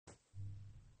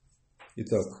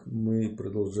Итак, мы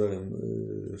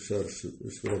продолжаем шар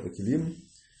Швира Килим,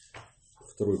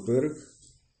 второй перек,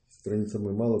 страница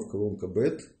моей, колонка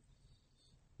бет.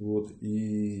 Вот,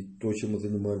 и то, чем мы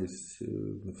занимались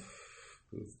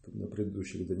на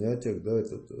предыдущих занятиях, да,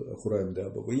 это Ахураем да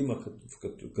Абаваима,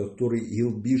 который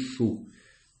Илбишу,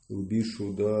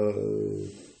 да,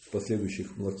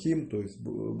 последующих млахим, то есть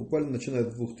буквально начиная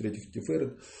с 2/3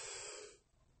 тиферет.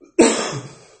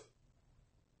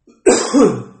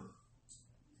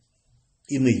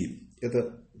 И ныги.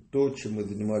 Это то, чем мы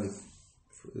занимались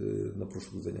на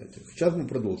прошлых занятиях. Сейчас мы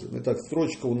продолжим. Итак,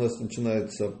 строчка у нас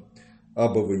начинается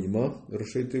Абаваима,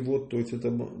 расшитый вот, то есть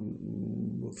это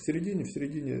в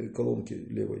середине колонки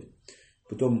левой.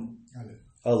 Потом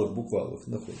алеф, буква алеф,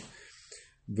 наход.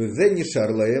 Везени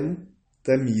шарлаем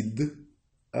тамид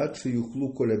ад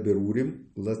шиюхлу коля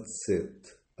берурим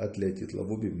лацет атлетит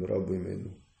лавобим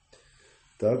рабымену.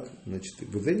 Так, значит,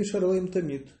 везени шарлаем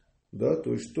тамид. Да,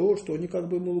 то есть то, что они как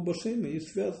бы мулубашими и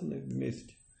связаны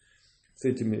вместе с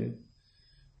этими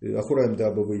Ахураем да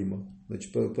Абаваима,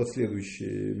 значит,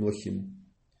 последующие млахим.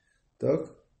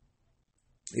 Так.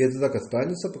 И это так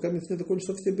останется, пока не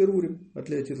закончится все берурим.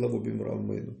 Атлетит лавобим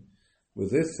равмейну.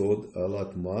 Везе сод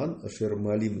алатман ашер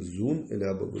малим зун или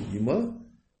Абаваима.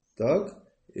 Так.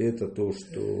 Это то,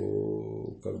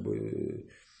 что как бы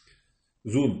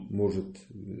зун может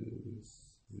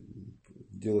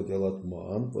делать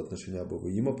алатман по отношению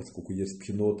Абаваима, поскольку есть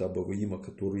пхинот Абаваима,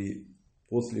 которые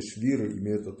после Швиры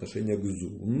имеют отношение к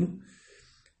зун.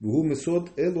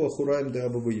 Гумисот элу Ахураем да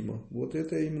Абаваима. Вот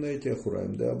это именно эти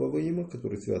Ахураем да Абаваима,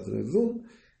 которые связаны с зун.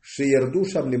 Шеярду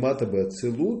шамлимата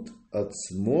бацилут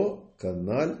ацмо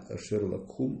каналь ашер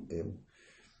лакхум эм.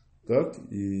 Так,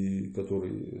 и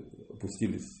которые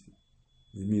опустились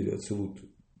в мире ацилут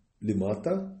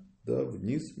лимата, да,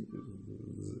 вниз,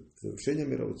 завершение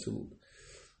мира ацилут.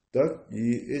 Так,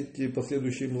 и эти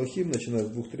последующие млахим, начиная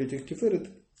с 2/3 тиферет,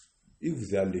 их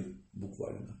взяли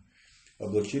буквально,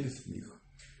 облачились в них.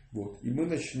 Вот. И мы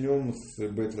начнем с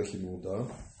бет лахиму, да.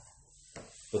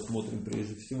 Посмотрим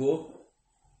прежде всего.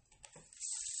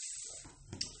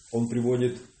 Он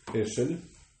приводит эшель.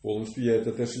 Полностью я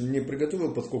этот эшель не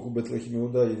приготовил, поскольку бет лахиму,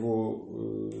 да,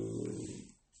 его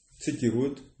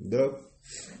цитирует, да.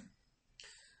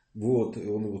 Вот,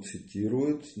 он его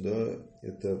цитирует, да,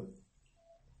 это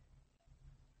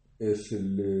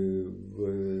эшель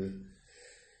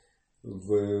в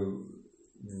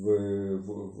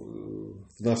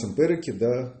нашем переке,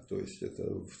 да, то есть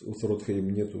это у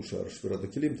Соротхаим нету шар Швира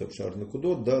Килим, там шар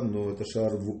Накудот, да, но это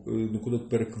шар Накудот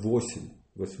перек 8,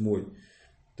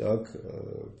 так,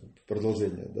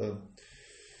 продолжение, да.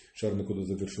 Шар Накудот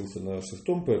завершился на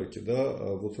 6 переке, да,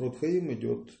 а вот Соротхаим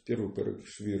идет первый перек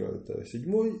Швира, это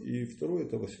 7, и второй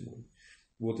это 8.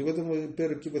 Вот, и в этом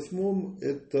переке 8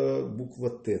 это буква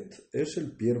Тет.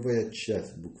 Эшель первая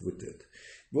часть буквы Тет.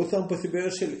 Вот сам по себе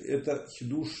Эшель это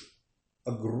хидуш,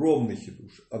 огромный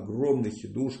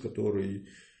хидуш, который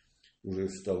уже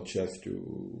стал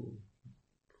частью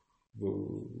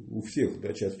у всех,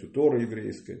 да, частью Торы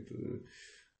еврейской.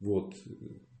 Вот,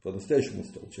 по-настоящему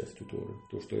стал частью Торы.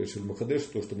 То, что Эшель Махадеш,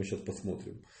 то, что мы сейчас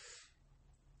посмотрим.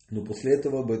 Но после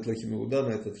этого бет лахим Иуда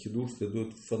на этот хидуш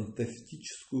следует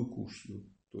фантастическую кушью.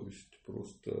 То есть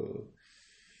просто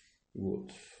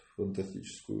вот,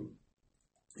 фантастическую.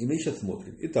 И мы сейчас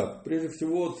смотрим. Итак, прежде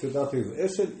всего цитаты из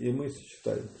Эшель, и мы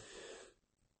сочетаем.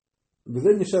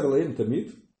 Везени шарлаем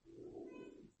тамид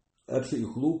ад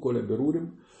шиюхлу коля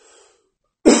берурим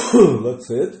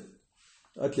лацет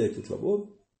атлетит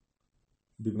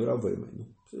лавобим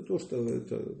рабымену. Это то, что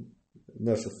это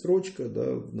наша строчка,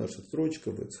 да, в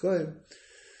Эцхаим.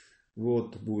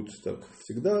 Вот, будет так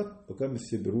всегда, пока мы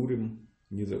все берурим,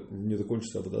 не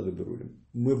закончится Авдада берурим.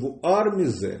 Мы в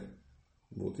армизе,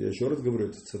 вот я еще раз говорю,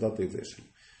 это цитата из Эшель,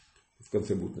 в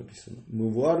конце будет написано. Мы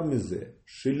в армизе,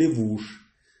 шелевуш,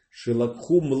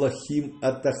 шелакху млахим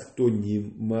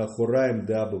атахтоним, маахураем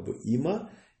дабаба има,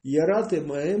 ярате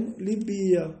маэм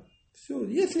либия. Все,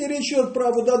 если речь идет про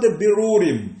Авдада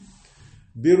берурим,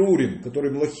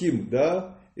 который млахим,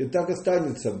 да, и так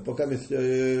останется, пока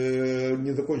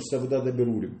не закончится Авдада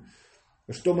берурим.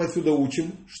 Что мы отсюда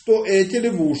учим? Что эти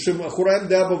левушим, Ахураем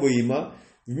да Абаваима,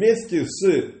 вместе с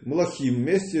млахим,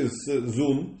 вместе с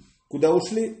зун, куда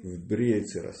ушли? В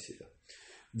Брейце Россия.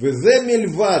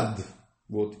 Веземельвад.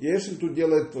 Вот, и Эшель тут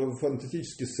делает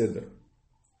фантастический седер.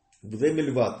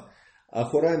 Веземельвад.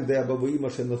 Ахураем да Абаваима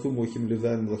шенасу мохим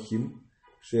лизаем млахим,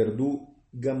 шерду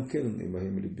гамкен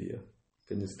имахим либия.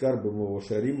 Канискар бамова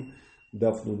шарим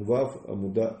дафнунвав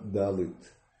амуда далит.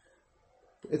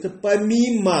 Это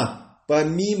помимо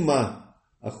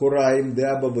Ахураим де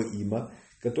Абаваима,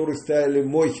 которые ставили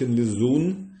Мойхин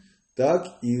Лизун,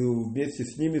 так, и вместе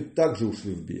с ними также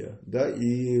ушли в Бия. Да,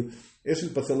 и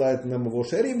Эшель посылает нам его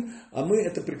шарим, а мы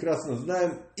это прекрасно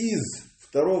знаем из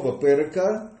второго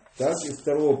перека, так, из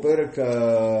второго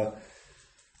перека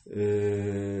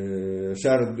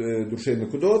Шар Душей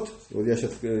Накудот. Вот я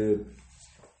сейчас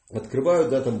открываю,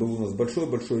 да, там был у нас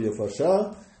большой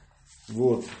Яфаша.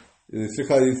 Вот.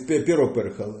 Из первого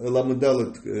перека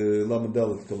Ламедалет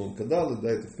колонка Далет,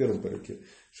 да, это в первом переке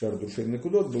Шар Душей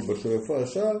Накудот, был большой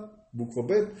Яфаша, буква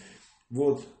Б.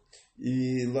 Вот.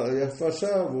 И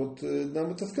Яфаша вот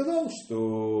нам это сказал,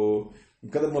 что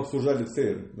когда мы обсуждали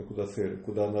Цейр,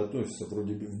 куда она относится,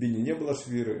 вроде в Бине не было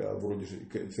Швиры, а вроде же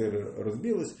Цейр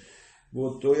разбилась,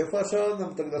 вот, то Яфаша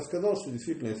нам тогда сказал, что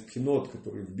действительно есть пхинот,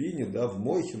 которые в Бине, да, в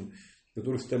Мойхин,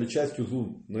 которые стали частью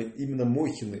Зун, но именно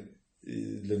Мойхины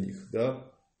для них,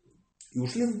 да, и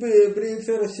ушли в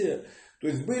Бриице Россия. То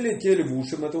есть были те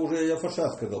левушим, это уже Яфаша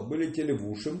сказал, были те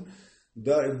левушим,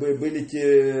 да, были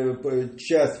те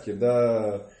части,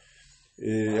 да,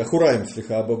 Ахураим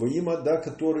слиха Абаваима, да,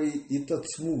 которые и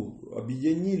Тацму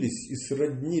объединились и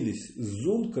сроднились с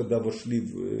Зун, когда вошли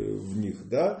в них,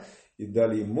 да, и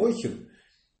дали им Мойхин,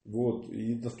 вот,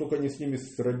 и настолько они с ними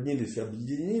сроднились,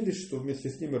 объединились, что вместе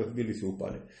с ними разбились и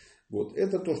упали. Вот,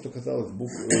 это то, что касалось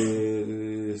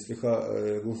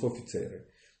слиха голосов и цейры.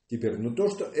 Теперь, но то,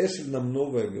 что Эшель нам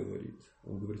новое говорит,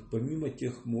 он говорит, помимо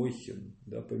тех Мойхин,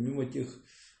 да, помимо тех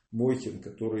Мойхин,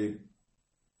 которые,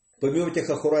 помимо тех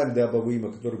Ахураим де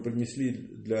Абаваима, которые принесли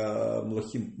для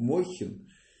Млахим Мойхин,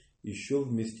 еще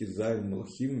вместе с Зайн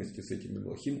Млахим, вместе с этими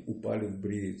Млахим упали в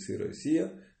Бриице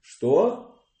Россия.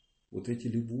 Что? Вот эти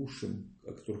левушим,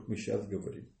 о которых мы сейчас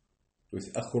говорим. То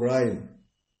есть Ахураим,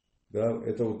 да,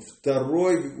 это вот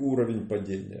второй уровень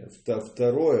падения.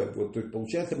 Второе, вот, то есть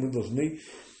получается мы должны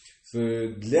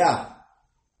для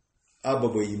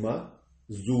Абаваима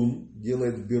Зун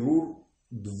делает берур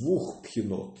двух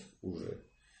пхинот уже.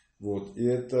 Вот. И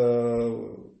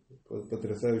это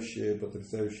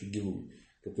потрясающий гилуй,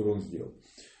 который он сделал.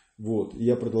 Вот. И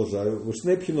я продолжаю.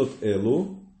 Вышней пхинот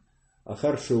элу,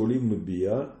 ахар шаулим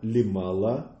мебия,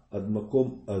 лимала,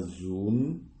 адмаком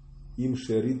азун, им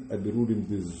шарит абирурим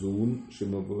дезун,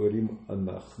 шемаварим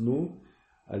анахну,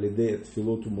 алидей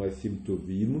атфилоту маасим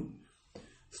товим.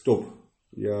 Стоп.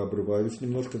 Я обрываюсь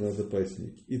немножко, надо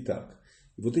пояснить. Итак,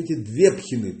 вот эти две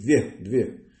пхины,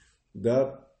 две,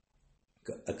 да,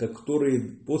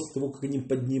 которые после того, как они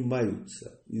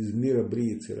поднимаются из мира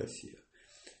Бриицы Россия,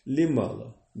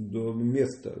 лимала, до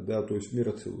места, да, то есть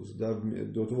мира Цилус, да,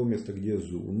 до того места, где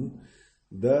Зун,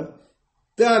 да,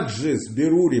 также с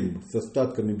берурим, с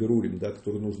остатками берурим, да,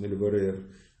 которые нужны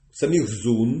леварер, самих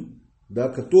Зун, да,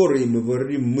 которые мы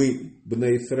варим мы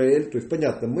на Исраэль, то есть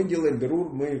понятно, мы делаем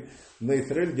берур, мы на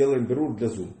Исраэль делаем берур для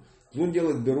Зун. Зун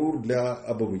делает берур для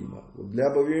Абаваима. Для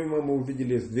Абаваима мы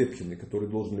увидели две пхины, которые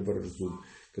должны варить Зун,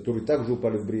 которые также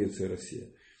упали в Бриице Россия.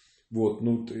 Вот,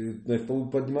 ну, значит,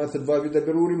 поднимаются два вида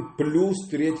берурим, плюс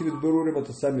третий вид берурим,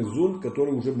 это сами Зун,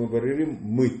 который уже мы варим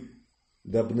мы,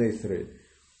 да, на Исраэль.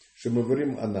 Что мы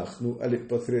варим анах, ну,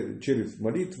 через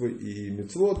молитвы и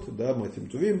мицвот, да, матим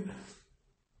тувим.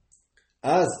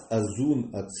 Аз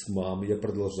азун ацмам, я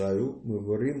продолжаю, мы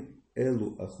говорим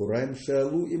элу ахураем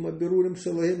шалу и мабирурим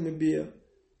шалаем мебия.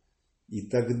 И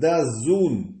тогда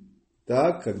зун,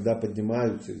 так, когда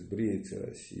поднимаются из Бриицы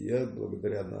Россия,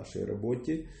 благодаря нашей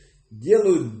работе,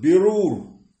 делают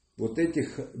берур вот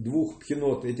этих двух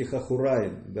пхинот, этих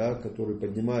ахураем, да, которые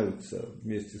поднимаются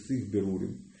вместе с их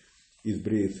берурим из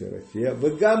Бриицы Россия.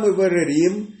 Вегамы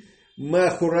варарим, мы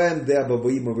ахураем де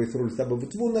Абаваима вейсроль саба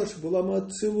витвуна, шбулама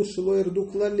ацилу шило ирду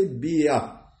клали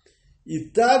бия. И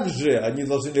также они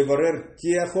должны варер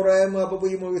те ахураем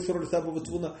Абаваима вейсроль саба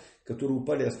витвуна, которые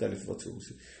упали и остались в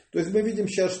Ацилусе. То есть мы видим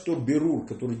сейчас, что берур,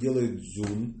 который делает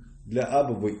Зун для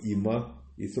Абаваима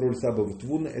и Исроль саба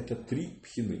витвуна, это три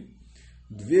пхины.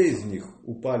 Две из них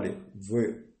упали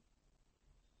в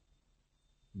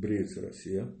Бриице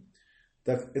Россия.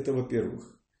 Так, это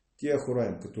во-первых. Те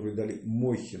ахураим, которые дали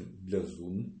Мойхин для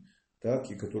Зун,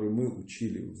 так, и которые мы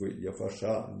учили в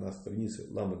Яфаша на странице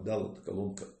Лама Далет,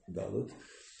 колонка Далет,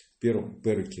 в первом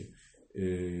переке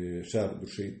Шар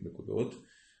Душей Накудот,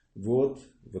 вот,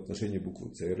 в отношении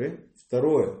буквы Церы.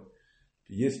 Второе,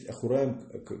 есть ахураим,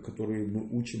 которые мы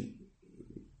учим,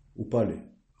 упали.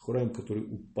 Ахураим, которые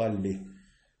упали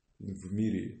в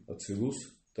мире Ацилус,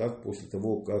 так, после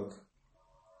того, как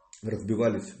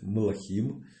разбивались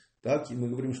Млахим. Так, и мы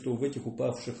говорим, что в этих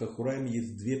упавших ахураим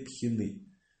есть две пхины.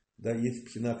 Да, есть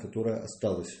пхина, которая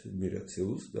осталась в мире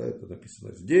Ацилус. Да, это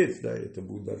написано здесь, да, это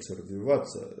будет дальше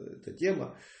развиваться, эта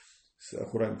тема. С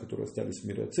ахураим, которые остались в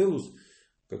мире Ацилус.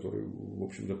 который, в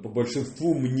общем-то, по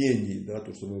большинству мнений, да,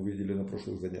 то, что мы увидели на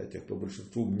прошлых занятиях, по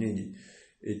большинству мнений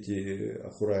эти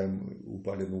ахураим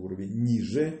упали на уровень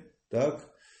ниже, так,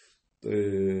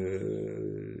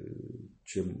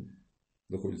 чем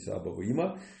находится Аба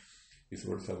Ваима и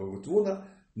Сроль Саба Витвуна,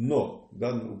 но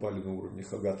да, упали на уровне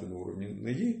Хагаты, на уровне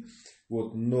Наги,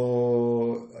 вот,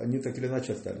 но они так или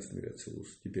иначе остались в мире Ацилус.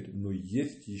 Теперь, но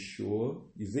есть еще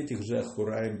из этих же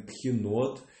Ахураим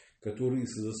Пхинот, которые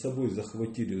за собой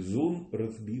захватили Зун,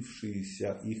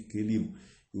 разбившиеся их келим,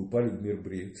 и упали в мир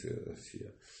Бриицы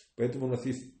Россия. Поэтому у нас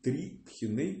есть 3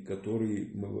 пхины,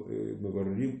 которые мы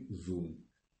варим Зун.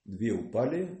 2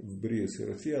 упали в Бриицы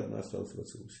Россия, 1 осталась в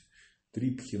Ацилусе.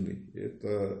 3 пхины.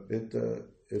 Это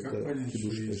как понять, что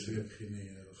есть 2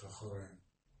 пхины Ахураим?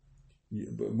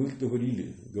 Мы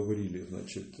говорили,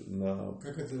 значит, на...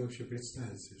 Как это вообще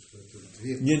представить, что это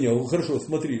 2? Не, хорошо,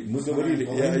 смотри, мы говорили,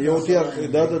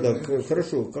 да,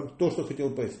 хорошо, как то, что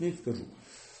хотел пояснить, скажу.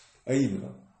 А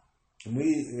именно,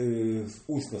 мы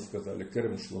устно сказали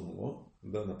Керем Шломо,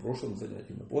 да, на прошлом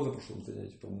занятии, на позапрошлом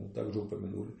занятии, по-моему, также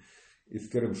упомянули, из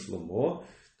Керем Шломо,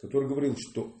 который говорил,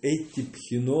 что эти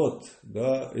пхинот,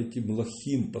 да, эти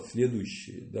млахим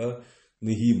последующие, да,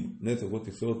 Негим, это вот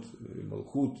Исот,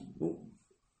 Малхут, ну,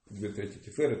 2/3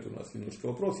 Тиферет, у нас немножко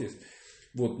вопрос есть.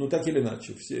 Вот, но так или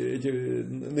иначе, все эти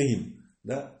Негим,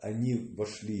 да, они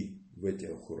вошли в эти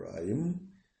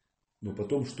Ахураим, но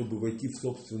потом, чтобы войти в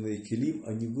собственные келим,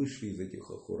 они вышли из этих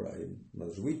Ахураим.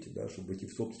 Надо же выйти, да, чтобы войти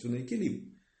в собственные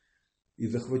келим. И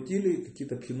захватили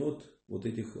какие-то пхинот вот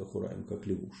этих Ахураим, как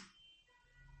левуш.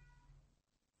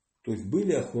 То есть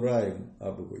были Ахураим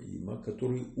Аба Ваима,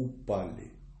 которые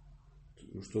упали.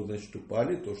 Что значит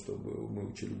упали? То, что мы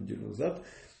учили неделю назад.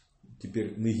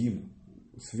 Теперь Негим,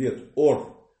 свет,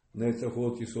 Ор,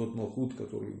 Нецахот, Исот, Малхут,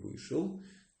 который вышел.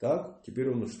 Так, теперь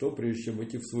он что? Прежде чем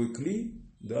войти в свой кли,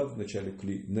 да, в начале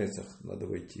кли, Нецах надо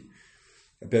войти.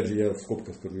 Опять же, я в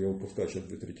скобках скажу, я выпускаю сейчас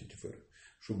 2/3 Тифер.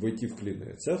 Чтобы войти в кли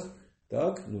Нецах,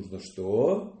 так, нужно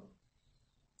что?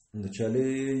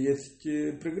 Вначале есть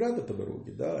преграда по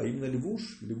дороге, да, а именно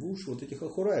левуш вот этих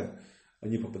Ахураим.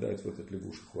 Они попадают в этот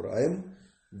левуш Ахураим,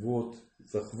 вот,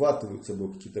 захватывают с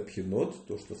собой какие-то пхинот,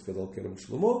 то, что сказал Керем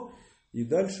Шломо, и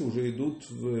дальше уже идут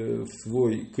в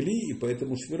свой кли, и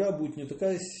поэтому швира будет не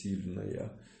такая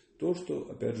сильная. То, что,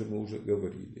 опять же, мы уже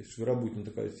говорили. Швира будет не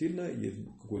такая сильная, есть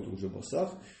какой-то уже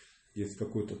масах, есть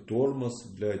какой-то тормоз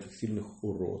для этих сильных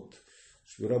урод.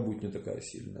 Швира будет не такая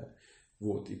сильная.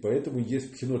 Вот, и поэтому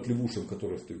есть пхинот левушев,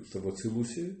 которые остаются в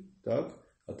Ацилусе, так,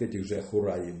 от этих же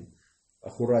Ахураим.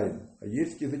 А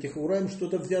есть из этих Ахураим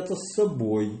что-то взято с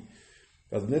собой.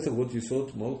 Однета вот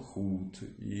Исот Малхут.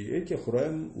 И эти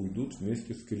Ахураим уйдут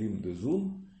вместе с Келим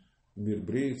Дезун в мир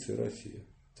Бриицы Россия.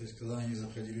 То есть, когда они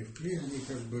заходили в Кли, они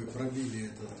как бы пробили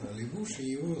этот левуш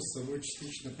и его с собой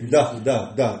частично привезли.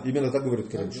 Да, именно так говорит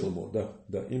Керем Шломо.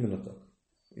 Да, именно так.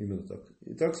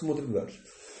 Итак, смотрим дальше.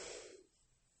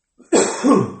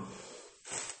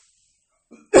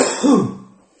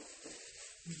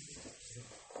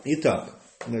 Итак,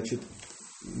 значит,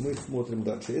 мы смотрим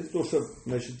дальше. Это то, что,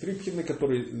 значит, 3 пхины,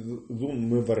 которые зун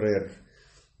мы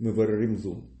варерим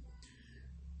зун.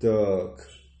 Так.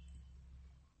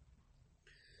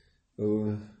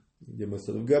 Где мы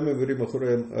остановились? Гамме варим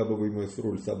ахураем абавы мой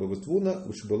сруль саба витвуна,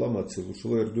 ушибала мацилу,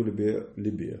 шило ярду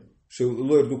либе,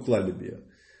 шило ярду кла либе.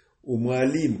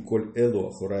 Умалим коль эло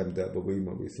ахураем да абавы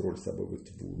мой сруль саба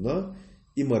витвуна,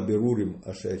 има берурим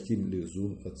ашахим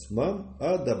лизун ацмам,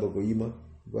 а да абавы има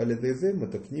валидезе, мы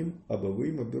так к ним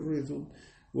абавыима беруризун.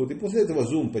 Вот, и после этого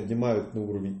зун поднимают на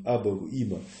уровень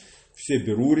абавыима. Все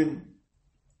берурим,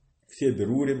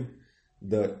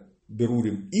 да,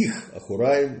 берурим их,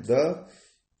 ахураем, да,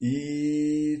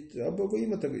 и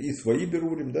абавыима, и свои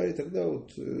берурим, да, и тогда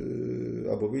вот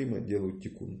абавыима делают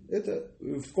тикун. Это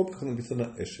в скобках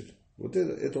написано эшель. Вот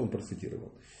это он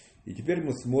процитировал. И теперь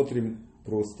мы смотрим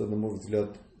просто, на мой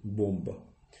взгляд, бомба.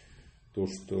 То,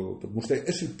 что, потому что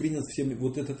эшель принят всеми,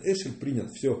 вот этот эшель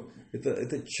принят, все.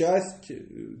 Это часть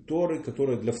Торы,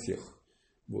 которая для всех.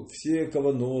 Вот, все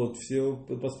каванот, все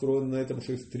построены на этом,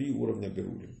 что есть 3 уровня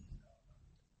берурим.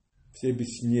 Все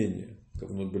объяснения,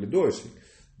 каванот были до эшель,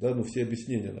 да, но все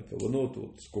объяснения на каванот,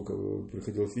 вот сколько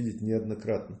приходилось видеть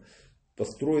неоднократно,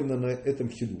 построено на этом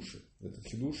хидуше. Этот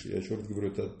хидуш, я еще раз говорю,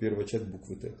 это первая часть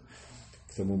буквы Т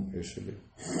в самом эшеле.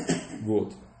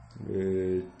 Вот.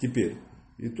 Теперь.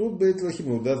 И тут Бейт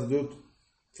Лахим задает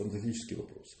фантастический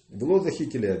вопрос. Было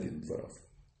захитили один дворов.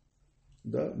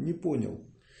 Да, не понял.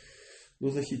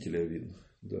 Но захитили один.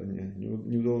 Да,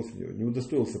 не удалось мне, не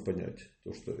удостоился понять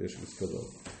то, что Эшель сказал.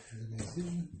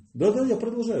 Да, я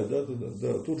продолжаю.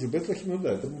 Да. Тут же Бейт Лахим,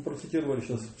 да, это мы процитировали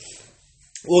сейчас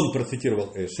Он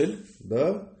процитировал Эшель,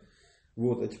 да.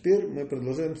 Вот, а теперь мы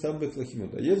продолжаем сам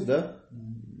Бетлахимуда. Есть, да?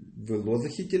 Вело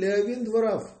захитили авин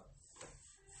дворав.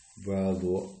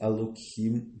 Вало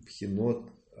алукхим пхинот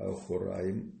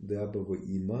ахураим деабава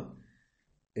има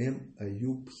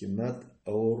аю пхинат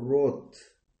аурот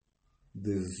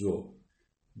дезо.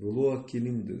 Вело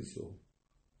акилим дезо.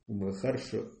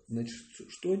 Умахарша. Значит,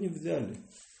 что они взяли?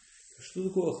 Что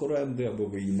такое ахураим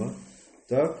деабава има?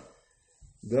 Так,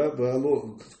 да,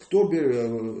 кто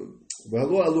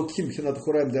Вало алукхим пхинат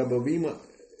ахураим деабава има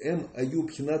аю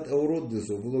пхинат аурот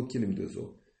дезо. Вело акилим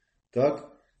дезо. Так.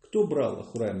 Кто брал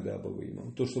ахураим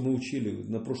деабава? То, что мы учили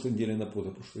на прошлой неделе, на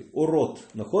позапрошлой. Орот,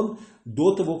 нахон,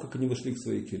 до того, как они вошли в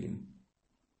свои келим.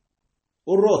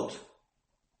 Орот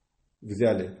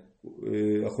взяли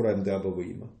ахураим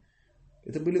деабава.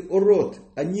 Это были орот,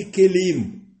 а не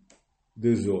келим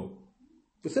дезо.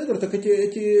 Посмотрите, так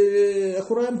эти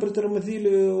ахураим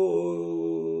притормозили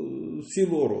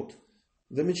силу орот.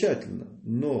 Замечательно.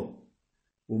 Но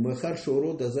у Махарша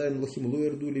урода зайн лохим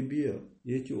луэрду либия.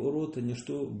 И эти уроды, они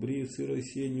что, бриицы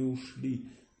России не ушли.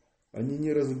 Они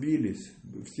не разбились.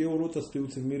 Все уроды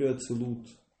остаются в мире ацилут.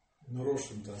 Но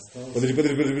Рошин-то остался.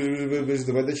 Подожди,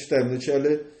 давай дочитаем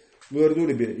вначале. Луэрду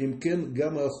либия. Имкен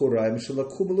гамма ахураем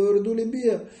шелакхум луэрду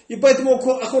либия. И поэтому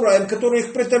ахураем, которые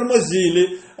их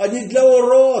притормозили, они для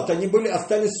урод, они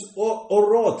остались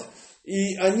урод.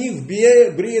 И они в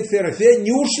бриицы России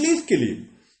не ушли с келим.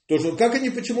 Тоже, как они,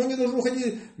 почему они должны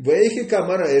уходить? Вейхи,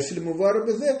 камара, эшель, мувар,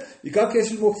 безе. И как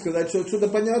Эшель мог сказать, что отсюда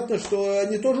понятно, что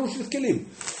они тоже ушли с келим.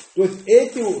 То есть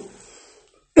эти,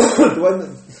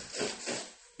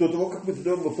 до того, как мы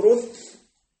задаем вопрос,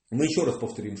 мы еще раз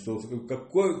повторим, что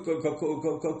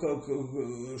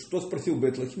спросил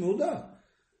Бетлахимуда.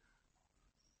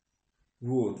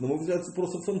 Вот. На мой взгляд, это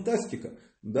просто фантастика.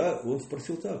 Да, он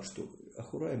спросил так, что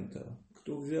Ахураим-то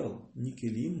кто взял? Не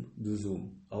келим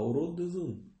дезун, а урод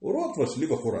дезун. Урод вошли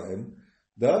в Ахураим,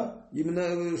 да,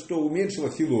 именно что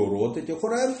уменьшило силу урод эти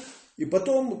Ахураим, и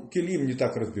потом келим не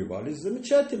так разбивались,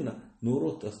 замечательно, но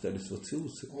урод остались в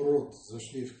Ацилусе. Урод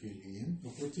зашли в келим, по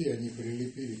пути они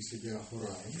прилепили к себе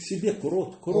Ахураим. К себе, к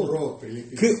урод. Урод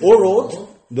прилепили к урод,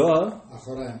 да.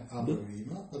 Ахураим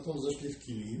Абавима, потом зашли в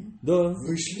келим, да.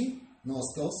 Вышли. Но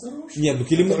остался Рош. Нет, ну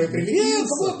келим...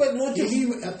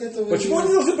 Келим от этого... Почему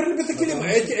они должны прилепиться к келим?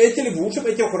 Эти левушим,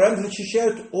 эти ахураим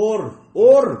защищают ор.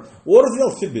 Ор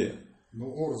взял себе.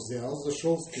 Ну, ор взял,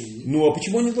 зашел в келим. Ну, а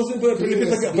почему они должны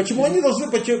прилепиться... Почему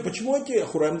эти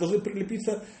ахураим должны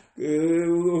прилепиться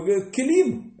к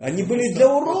келим? Они были для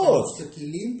урод. Потому что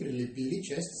келим прилепили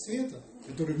часть света,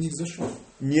 который в них зашел.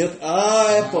 Нет,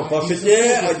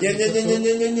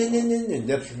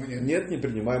 нет, не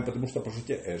принимаем, потому что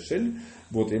пошите Эшель,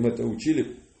 вот, и мы это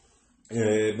учили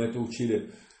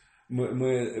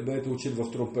во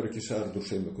втором переке Шар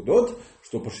Душей Мекудот,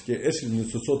 что пошите Эшель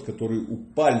нецусот, которые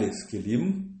упали с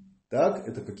келим, так,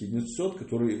 это какие нецусот,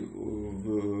 которые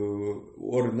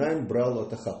Оринайм брал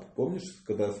от Ахаб, помнишь,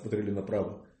 когда смотрели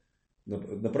направо?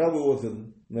 На правый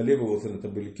озен, на левый озен это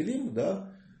были келим, да,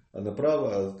 а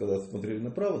направо, когда смотрели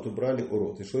направо, то брали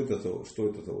урод. И что это за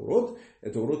урод?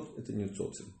 Это урод, это не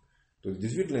цоцим. То есть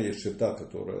действительно есть шита,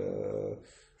 которая,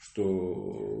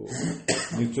 что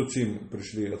не цоцим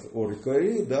пришли от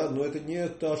орикари, да, но это не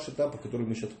та шита, по которой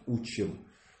мы сейчас учим.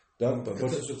 Да,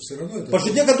 по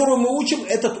шите, которую мы учим,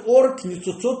 этот орк,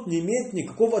 нецоцот, не имеет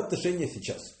никакого отношения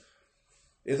сейчас.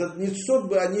 Этот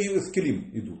нецоцот, они с келим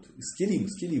идут. С келим.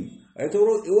 А это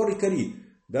орикари,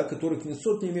 да, который к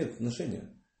нецоцот не имеет отношения.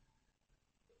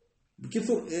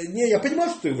 Не, я понимаю,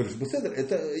 что ты говоришь, беседер,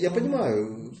 это я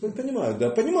понимаю,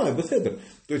 беседер.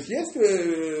 То есть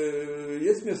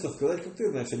есть место сказать, как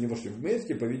ты знаешь, они вошли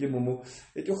вместе, по-видимому,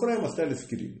 эти охраим остались в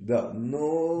келим. Да,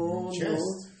 но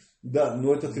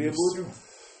это требует.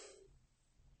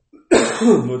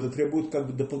 Но это требует как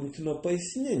бы дополнительного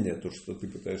пояснения, то, что ты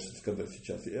пытаешься сказать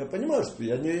сейчас. Я понимаю, что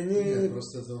я Нет,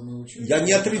 просто этого мы учили. Я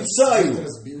не отрицаю. Это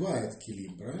разбивает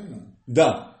келим, правильно?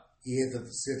 Да. И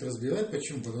этот свет разбивает.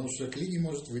 Почему? Потому что кли не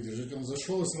может выдержать. Он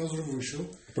зашел и сразу же вышел.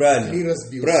 Правильно. Кли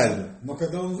разбился. Правильно. Но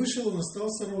когда он вышел, он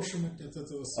остался рошем от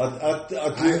этого света.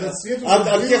 Этот свет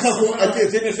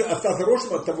остался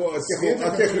рошем от тех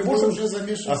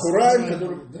лягушек, ахураим,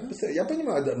 которые... Да? Я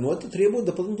понимаю, да, но это требует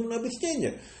дополнительного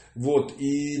объяснения. Вот,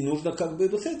 и нужно как бы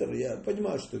беседер. Я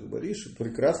понимаю, что ты говоришь,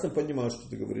 прекрасно понимаю, что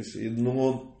ты говоришь.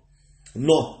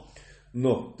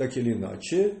 Но, так или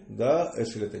иначе, да,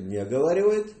 Эшель это не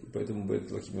оговаривает, поэтому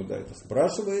Бетлахимуда это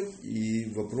спрашивает, и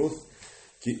вопрос,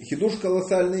 хидуш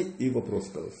колоссальный, и вопрос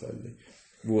колоссальный.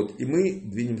 Вот, и мы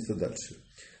двинемся дальше.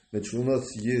 Значит, у нас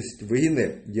есть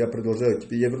Вагине, я продолжаю,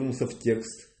 теперь я вернулся в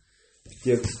текст,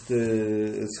 текст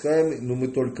Схайм, но мы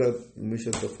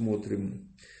сейчас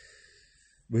посмотрим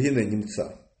Вгине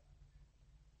немца.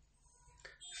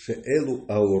 Шеэлу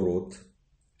аурот,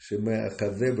 шемеа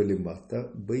хазе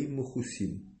валимата,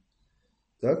 беймухусим.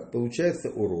 Так, получается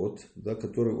урод, да,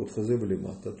 который от хазе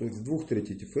валимата, то есть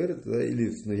 2/3 тиферет, да, или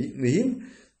с нагим,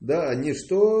 да, они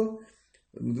что?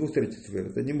 2/3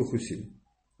 тиферет, они мухусим,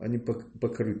 они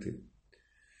покрыты.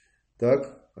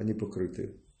 Так, они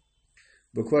покрыты.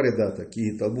 Букваре дата,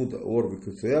 ки талмуд ор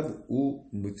викуцуяб у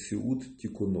мциут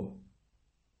тикуно.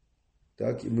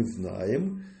 Так, и мы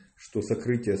знаем, что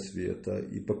сокрытие света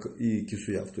и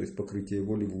кисуяв, то есть покрытие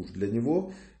его левуш, для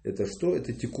него это что?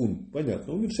 Это тикун.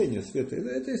 Понятно, уменьшение света.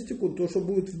 Это есть тикун, то, что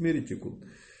будет в мире тикун.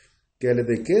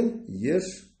 Каледайкен еш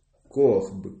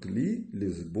коах бкли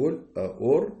лизболь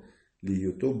аор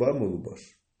лиюто бамалубаш.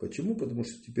 Почему? Потому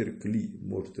что теперь кли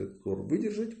может этот ор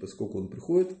выдержать, поскольку он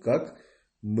приходит как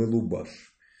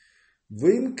мелубаш.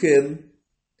 Веймкен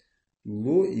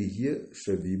ло ие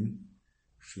шавим.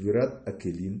 Швират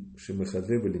акелим,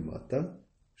 шемехазе валимата,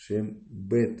 шем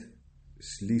бет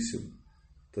шлишем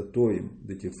татоим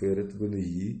детиферет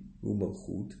венеи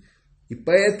умалхут. И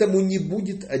поэтому не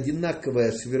будет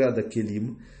одинаковая швират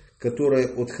акелим, которая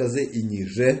от хазе и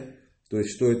ниже, то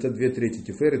есть что это 2/3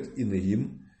 тиферет и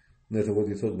неим, это вот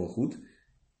исод малхут,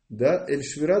 да, эль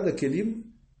швират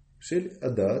акелим шель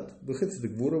адат, вехец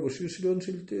дегвура вешиль шлен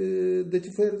шель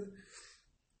детиферет,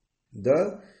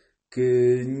 да,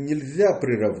 нельзя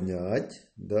приравнять,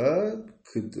 да,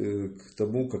 к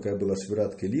тому, какая была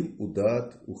швират келим,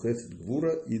 удат, ухецет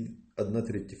гвура и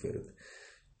 1/3 тиферет.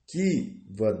 Ки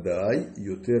вадай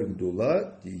ютер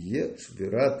гдула тие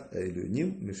швират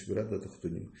айлюним мешвират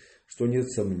датахтуним. Что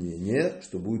нет сомнения,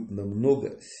 что будет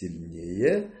намного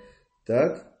сильнее,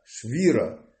 так,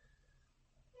 швира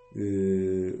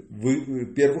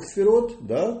первых сферот,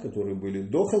 да, которые были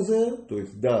до хазе, то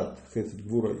есть дат, хецет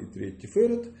гвура и 3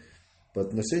 тиферет, по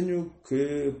отношению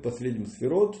к последним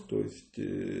сферот, то есть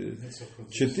 4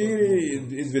 и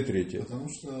 2/3. Потому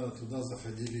что туда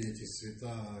заходили эти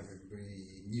света как бы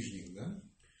и нижних, да?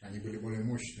 Они были более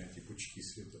мощные, эти пучки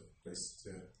света. То есть,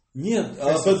 нет,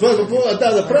 да,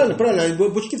 правильно.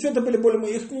 Пучки света были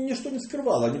более, их ничто не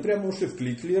скрывало, они прямо ушли в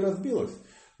кли, кли разбилось.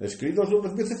 Значит, кли должно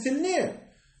разбиться сильнее,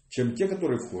 чем те,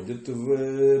 которые входят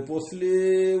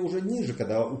после уже ниже,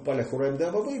 когда упали хураем да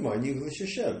ававыма, они их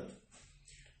защищают.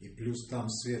 И плюс там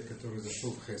свет, который зашел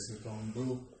в Хесед, он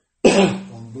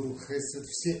был Хесед,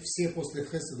 все после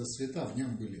Хеседа света в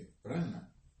нем были, правильно?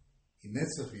 И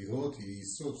Нецах, и Год, и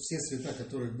Исод, все света,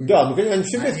 которые были. Да, ну конечно, они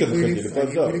все вместе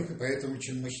заходили. Поэтому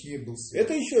чем мощнее был свет.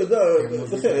 Это еще, да,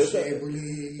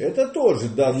 это тоже,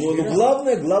 да, но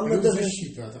главное даже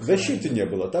защиты не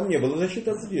было, там не было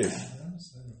защиты здесь.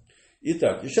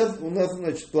 Итак, и сейчас у нас,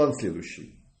 значит, план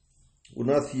следующий. У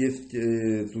нас есть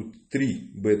тут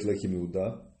 3 бет лахим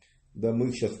Иуда. Да, мы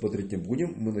их сейчас смотреть не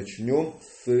будем. Мы начнем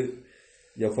с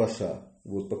Яфаша.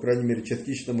 Вот, по крайней мере,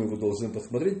 частично мы его должны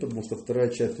посмотреть, потому что вторая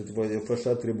часть этого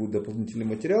Яфаша требует дополнительный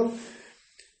материал,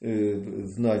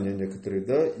 знания некоторые,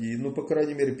 да. И, ну, по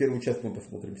крайней мере, первую часть мы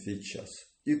посмотрим сейчас.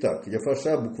 Итак,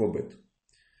 Яфаша, буква бет.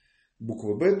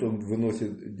 Буква бет, он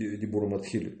выносит Дибур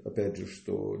Матхиль, опять же,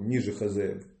 что ниже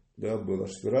хазе, да, была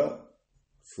швира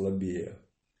слабее,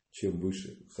 чем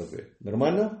выше хазе.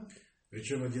 Нормально?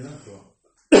 Причем одинаково.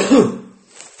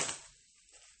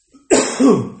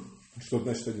 Что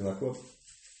значит одинаково?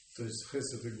 То есть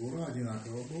Хесед и Гура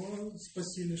одинаково было,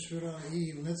 спасили Швира,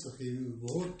 и в Нецах, и в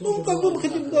Год тоже. Ну, как бы мы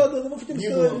хотим, мы хотим не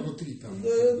сказать. Было внутри там.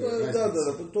 Да,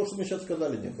 то, что мы сейчас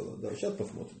сказали, не было. Да, сейчас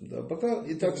посмотрим. Да, пока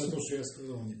и так. То, что я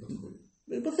сказал, не подходит.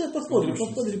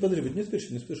 Посмотрим, подожди, не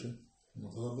спеши. Ну,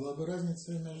 тогда была бы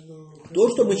разница между... То,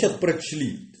 что мы сейчас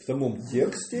прочли в самом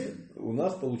тексте, у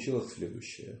нас получилось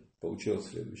следующее,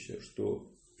 что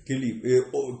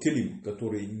келим,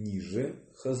 которые ниже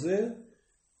хазе,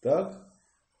 так,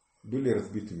 были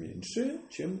разбиты меньше,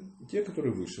 чем те,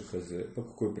 которые выше хазе. По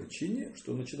какой причине?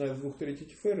 Что начиная с 2/3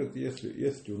 тиферет,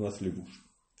 если у нас левуш.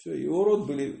 Все, и урод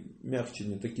были мягче,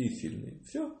 не такие сильные.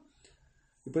 Все.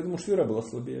 И поэтому швира была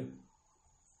слабее.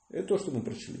 Это то, что мы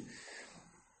прочли.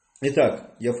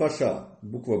 Итак, Яфаша,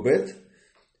 буква бет,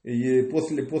 и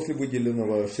после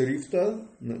выделенного шрифта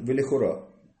велихура.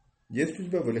 Есть у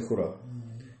тебя велихура?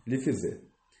 Лифизе.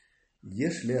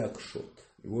 Ешли акшот.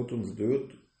 И вот он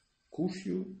задает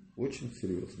кушью очень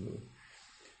серьезную.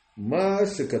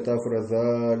 Маши катав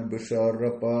разаль бешар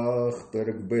рапах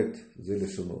перекбет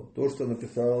залешено. То, что у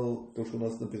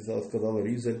нас написал, сказал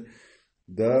Ризаль,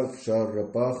 да, в шар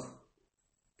рапах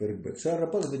перекбет. Шар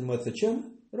рапах занимается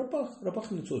чем?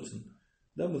 Рапах ницоцин.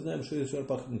 Да, мы знаем, что есть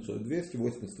рапах ницоцин.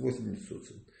 288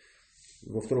 ницоцин.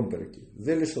 Во втором переке.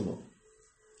 Залешено.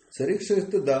 Царих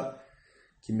шештада,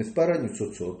 кимеспара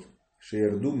ницоцот,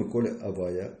 шеерду миколя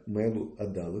авая, мэлу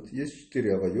адалат. Есть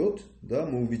 4 авайот, да,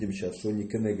 мы увидим сейчас, что они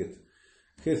кенегет.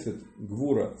 Хесед,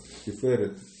 гвура,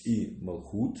 тиферет и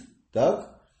малхут.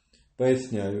 Так,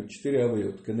 поясняю, 4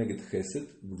 авайот. Кенегет хесед,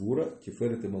 гвура,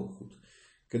 тиферет и малхут.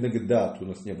 Кенегет дат у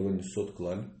нас не было ни сот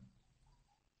клаль.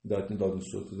 Дат не дал ни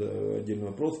сот. Это отдельный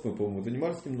вопрос. Мы, по-моему,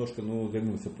 занимались немножко, но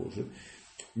займемся позже.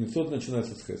 Несот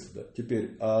начинается с хеседа.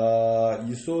 Теперь,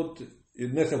 есот,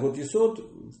 несахот есот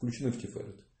включены в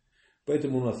тиферет.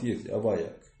 Поэтому у нас есть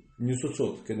авая,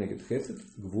 несот, кенегет хесед,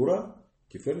 гвура,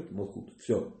 тиферет, малхут.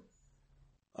 Все.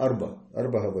 Арба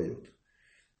гавайот.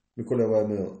 Миколя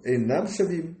авая нам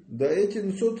шавим. Да эти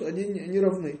несот, они не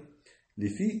равны.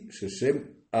 Лифи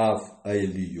шешем ав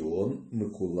айлион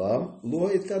микулам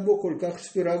лоайтабо кольках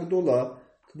швира гдола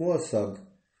кмуасаг.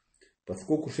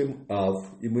 Поскольку шем ав,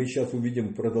 и мы сейчас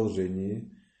увидим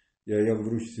продолжение, я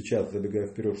говорю сейчас, забегая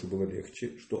вперед, чтобы было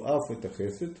легче, что ав это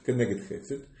хесед, кенегет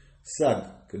хесед,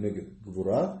 саг кенегет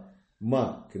гвура,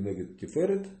 ма кенегет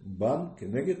тиферет, бан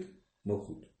кенегет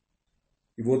малхут.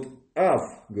 И вот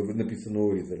ав, написано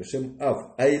у Ризаля, шем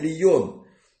ав, айлион,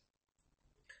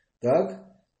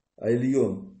 так,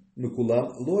 айлион,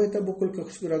 микулам, ло это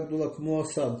букольках швира гдула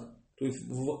кмуасаг. То есть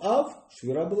в ав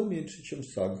швира было меньше, чем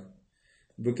саг.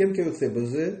 Бекенкевце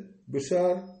базе,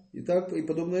 бешар, и так, и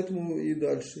подобно этому и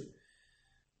дальше.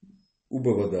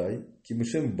 Убавадай,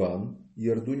 кимишем бан,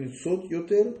 ярдунит сот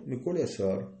йотер, миколя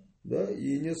шар. Да,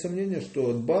 и нет сомнения,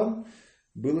 что от бан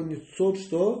было не сот,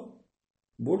 что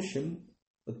больше, чем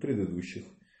от предыдущих.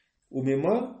 У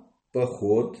мима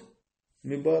поход,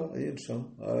 мибан,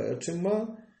 аеншам, а от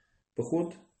шема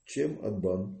поход, чем от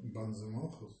бан. Бан за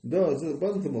малхут? Да,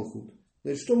 бан за малхут.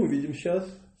 Значит, что мы видим сейчас?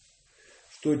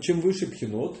 Что чем выше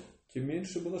пхенот, тем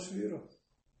меньше была швира.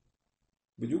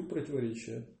 Бдюк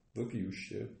противоречие,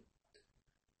 вопиющее.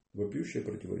 Вопиющее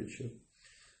противоречие.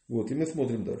 Вот, и мы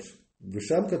смотрим дальше.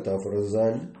 Вишам катав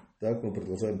разаль. Так, мы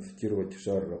продолжаем цитировать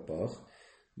шар рапах.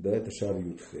 Да, это шар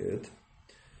ютхет.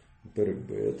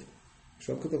 Перекбет.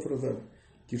 Вишам катав разаль.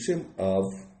 Тишем ав.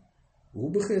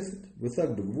 Губы хесед.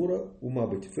 Высак бы гвура. Ума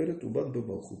бы тиферет. Убан бы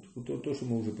малхут. Вот то, что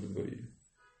мы уже предварили.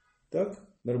 Так,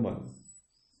 нормально.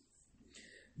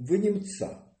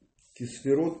 Вынемца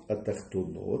кисферот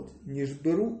атахтонот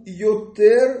нишберу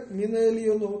йотер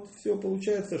минаэльонот. Все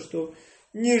получается, что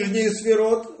нижние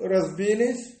сферот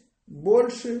разбились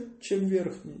больше, чем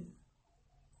верхние.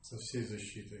 Со всей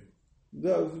защитой.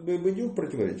 Да, бедюк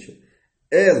противоречие.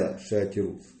 Эла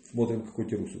шатирус. Смотрим, какой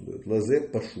тирус он дает. Лазе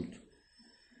пашут.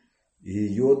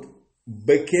 Йод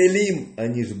бекелим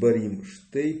анишбарим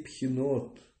штей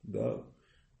пхинот. Да.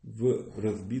 В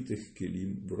разбитых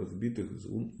келим, в разбитых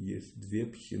зун есть 2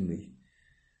 пхины.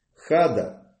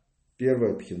 Хада,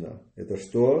 первая пхина, это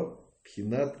что?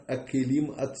 Пхинат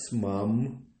акелим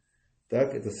ацмам.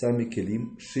 Так, это сами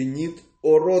келим. Шинит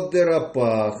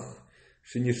ородерапах.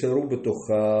 Шинишару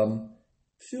бетохам.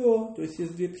 Все, то есть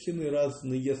есть 2 пхины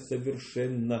разные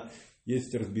совершенно.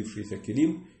 Есть разбившийся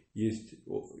келим, есть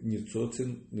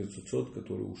ницоцот,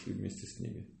 которые ушли вместе с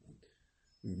ними.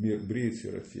 В брие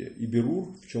серафия. И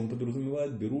берур, в чем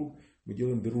подразумевает берур? Мы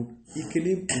делаем берур и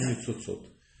келим, и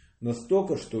ницоцот.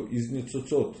 Настолько, что из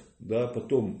ницоцот, да,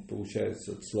 потом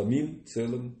получается цламим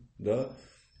целым, да,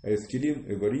 а из келим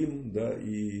эварим, да,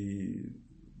 и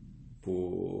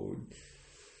по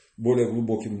более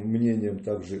глубоким мнениям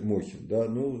также мохим, да,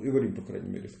 ну, эварим, по крайней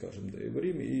мере, скажем, да,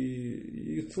 эварим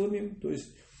и цламим. То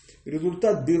есть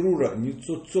результат берура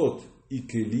ницоцот и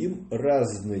келим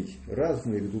разный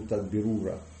результат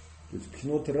берура. То есть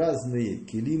пхинот разные,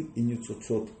 келим и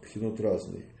ницоцот, пхинот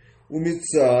разные.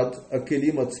 Умицад, а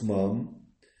келим ацмам,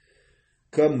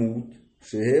 камут,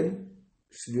 шеем,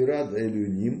 швирад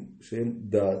элюним, шеем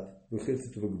дат,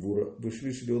 выхесет вегвура,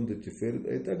 вышлиш лен до тиферет,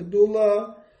 а это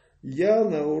гдола, я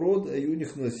на урод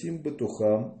аюних насим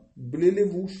бетухам,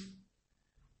 блелевуш,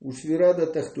 у швирада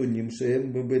тахтоним,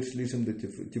 шеем бебет шлишем до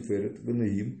тиферет,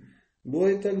 венегим,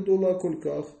 лой так дола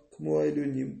кольках, к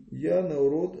муайлюним, я на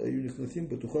урод, аюних насим,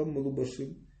 бетухам,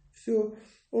 малубашим. Все.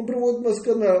 Он приводит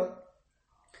маскана,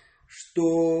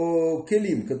 что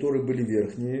келим, которые были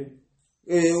верхние,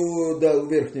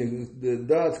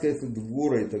 да, сказать,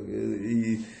 двора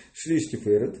и шлиш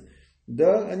тиферет,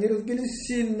 да, они разбились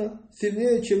сильно,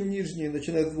 сильнее, чем нижние,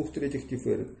 начиная с 2/3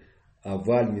 тиферет. А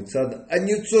валь мицад, а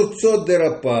ницоцот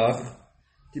дерапах,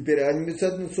 теперь а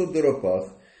мицад ницоцот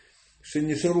дерапах,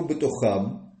 шинишару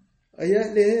бетохам, а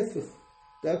я леефех.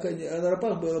 Так, а на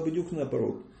рапах было бедюк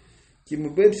наоборот.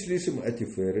 Кимбет шлишим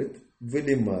атиферет,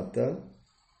 велимата,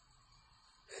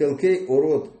 хелкей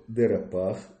орот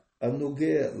дерапах,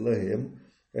 ануге лагем,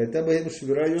 это баем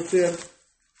швира йотер.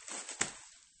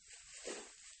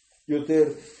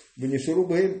 יותר, ונשארו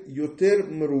בהם יותר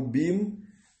מרובים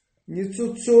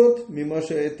ניצוצות ממה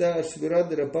שהייתה השבירה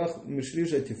דרפ"ח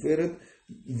משליש התפארת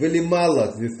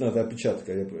ולמעלה. Здесь надо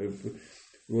опечатка.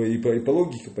 И по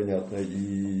логике понятно,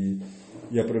 и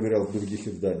я проверял в других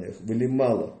изданиях.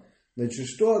 Велимала. Значит,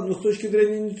 что? Ну, с точки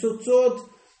зрения ницуцот,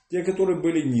 те, которые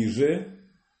были ниже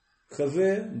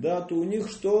хазе, да, то у них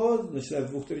что? Начиная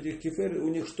с 2/3 тифер, у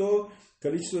них что?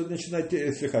 Количество начинает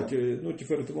слихать. Ну,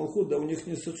 тифер это малхут, да, у них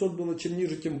ницуцот было чем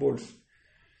ниже, тем больше.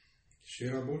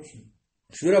 Швира больше?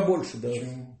 Швира больше, да.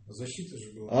 Почему? Защита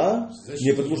же была. А? Защита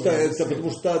не, потому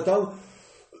что там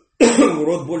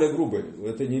урод более грубый.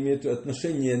 Это не имеет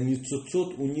отношения.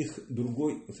 Ницуцот у них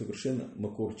другой совершенно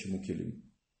макор, чем у келим.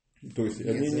 То есть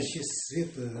нет, защита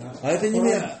света. А это не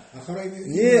имеет.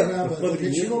 Нет, смотри,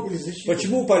 для чего были защиты?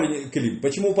 Почему упали келим?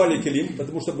 Почему упали келим?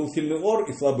 Потому что был сильный ор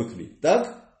и слабый клей.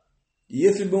 Так? И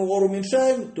если мы ор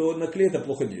уменьшаем, то на клей это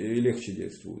плохо и легче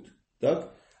действует.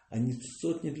 Так? А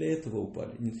ницуцот не для этого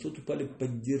упали. Ницуцот упали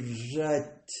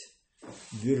поддержать,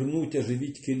 вернуть,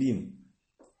 оживить келим.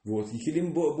 Вот. И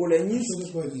келим более низкий. Что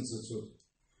такое ницуцот?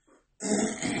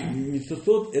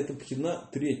 Ницуцот это пхина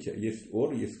третья. Есть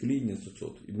ор, есть клей,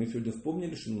 ницуцот. И мы сегодня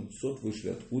вспомнили, что ницуцот вышли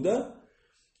откуда?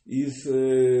 Из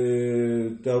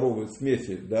второго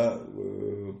смеси, да,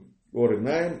 ор и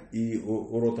наим и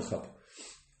урот ахаб.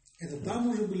 Это там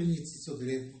уже были ницуцот?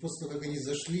 Или после того, как они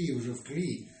зашли уже в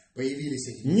клей, появились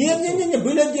эти ницуцот? Не,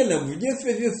 были отдельно. Вне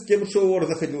связи с тем, что ор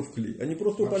заходил в клей. Они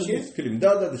просто упали вместе с клеем.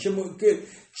 Да.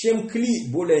 Чем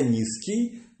клей более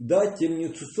низкий, да, тем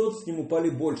ницуцот с ним упали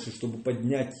больше, чтобы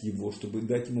поднять его, чтобы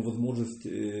дать ему возможность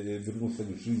вернуться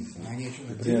к жизни. Они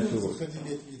отдельно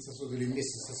заходили эти ницуцот или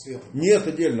вместе со светом? Нет,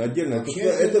 отдельно.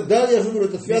 Это, да, я же говорю,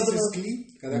 это связано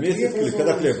вместе с клей?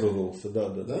 Когда клей образовался,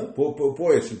 да.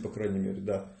 По Эшель, по крайней мере,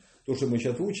 да. То, что мы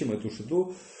сейчас учим, эту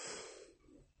шиду.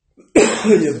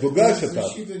 Нет, другая шита.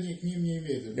 Защита к ним не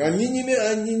имеет. Они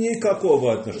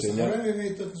никакого отношения. Харам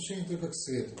имеет отношение только к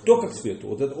свету. Кто к свету?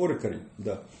 Вот это ор и карим,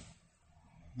 да.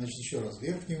 Значит, еще раз,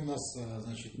 верхний у нас,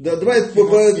 значит... Да, давай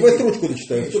строчку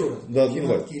дочитаем. Да,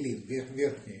 Пхинат Килим,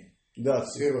 верхний. Да.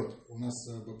 Сферот. У нас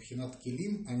Пхинат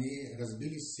Килим, они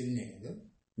разбились сильнее, да?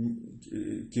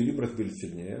 Килим разбились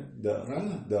сильнее, да.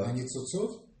 Правильно? Да. А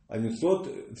ницуцот? А ницуцот,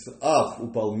 ав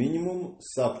упал минимум,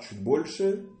 сап чуть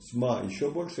больше, сма еще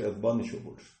больше, азбан еще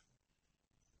больше.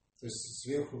 То есть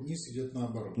сверху вниз идет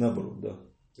наоборот. Наоборот, да.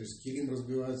 То есть килим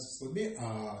разбивается слабее,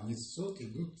 а ницуцот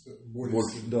идут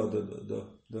больше.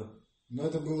 Да. Но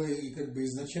это было и как бы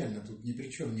изначально, тут ни при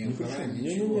чем, ни охрана,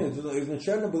 ничего. Не,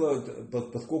 изначально было,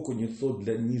 поскольку ницуцот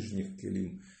для нижних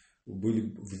килим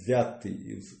были взяты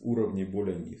из уровней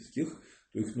более низких,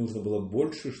 то их нужно было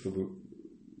больше,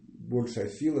 большая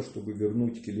сила, чтобы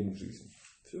вернуть килим в жизнь.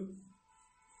 Все.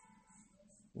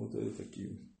 Вот это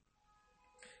такие.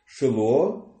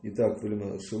 Шило, итак,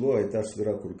 Шило, айта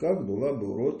швира курка, гдула,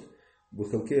 был род,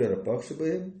 бухалкея рапах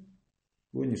шибаем,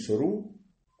 вони шару,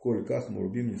 коль ках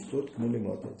мурбим нестот к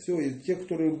мулимата. Все, и те,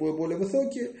 которые более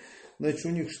высокие, значит, у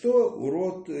них что?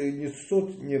 Урод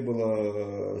нестот не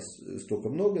было столько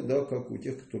много, да, как у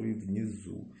тех, которые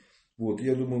внизу. Вот,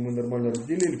 я думаю, мы нормально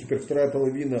разделили. Теперь вторая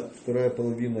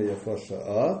половина Яфаша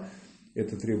А.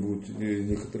 Это требует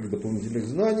некоторых дополнительных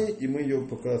знаний, и мы ее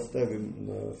пока оставим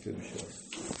на следующий раз.